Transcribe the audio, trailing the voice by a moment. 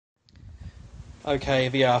Okay,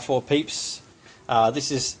 VR4 peeps. This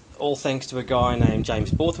is all thanks to a guy named James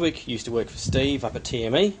Borthwick, used to work for Steve up at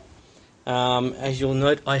TME. As you'll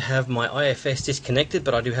note, I have my IFS disconnected,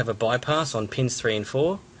 but I do have a bypass on pins 3 and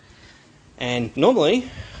 4. And normally,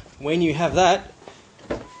 when you have that,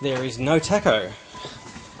 there is no tacho.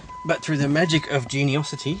 But through the magic of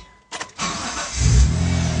geniosity,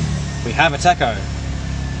 we have a tacho.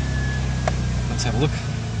 Let's have a look.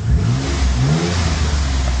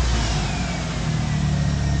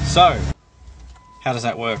 So, how does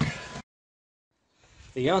that work?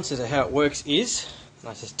 The answer to how it works is,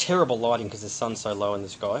 and this is terrible lighting because the sun's so low in the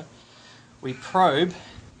sky, we probe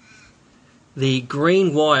the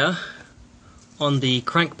green wire on the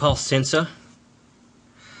crank pulse sensor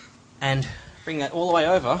and bring that all the way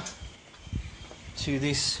over to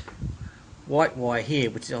this white wire here,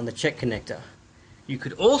 which is on the check connector. You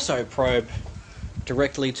could also probe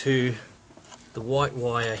directly to the white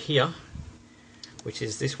wire here, which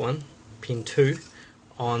is this one, pin 2,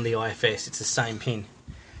 on the IFS. It's the same pin.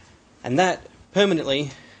 And that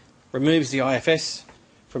permanently removes the IFS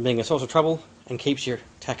from being a source of trouble and keeps your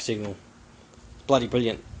tax signal. Bloody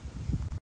brilliant.